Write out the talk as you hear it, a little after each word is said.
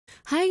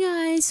Hi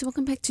guys,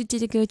 welcome back to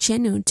Jupyter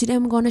channel. Today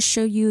I'm going to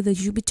show you the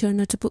Jupyter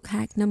notebook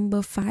hack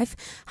number 5,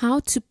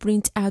 how to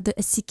print out the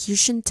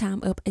execution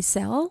time of a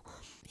cell.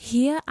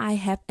 Here I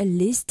have a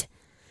list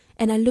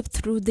and I look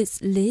through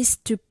this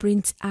list to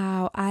print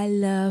out I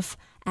love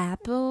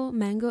apple,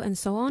 mango and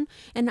so on,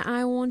 and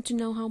I want to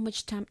know how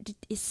much time did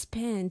it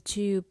spend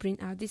to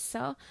print out this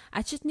cell.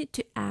 I just need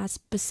to add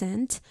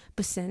percent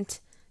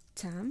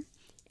time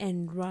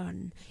and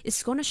run.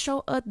 It's gonna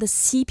show us the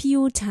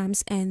CPU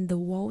times and the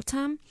wall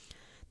time.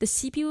 The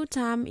CPU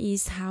time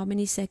is how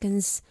many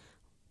seconds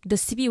the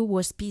CPU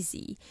was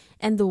busy,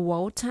 and the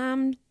wall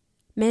time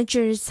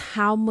measures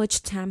how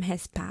much time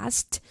has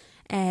passed,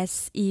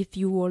 as if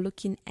you were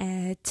looking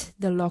at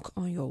the log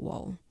on your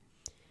wall.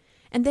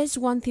 And there's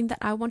one thing that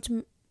I want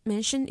to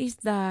mention is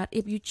that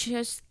if you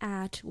just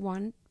add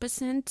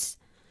 1%,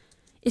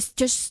 it's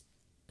just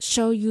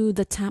show you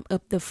the time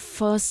of the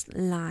first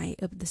line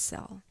of the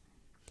cell.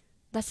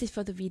 That's it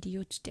for the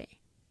video today.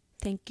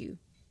 Thank you.